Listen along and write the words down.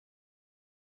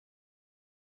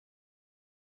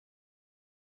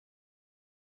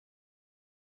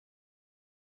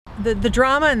the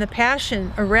drama and the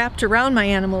passion wrapped around my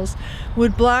animals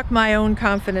would block my own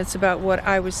confidence about what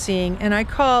I was seeing. And I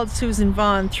called Suzan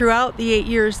Vaughn throughout the 8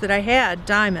 years that I had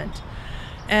Diamond.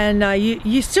 And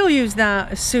you still use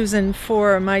that Suzan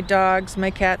for my dogs,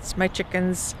 my cats, my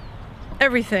chickens,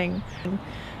 everything.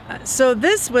 So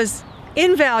this was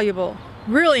invaluable,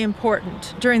 really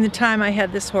important during the time I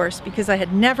had this horse, because I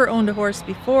had never owned a horse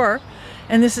before,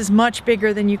 and this is much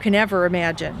bigger than you can ever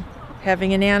imagine,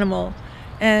 having an animal.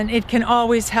 And it can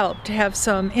always help to have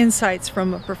some insights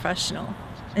from a professional,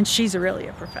 and she's really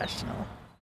a professional.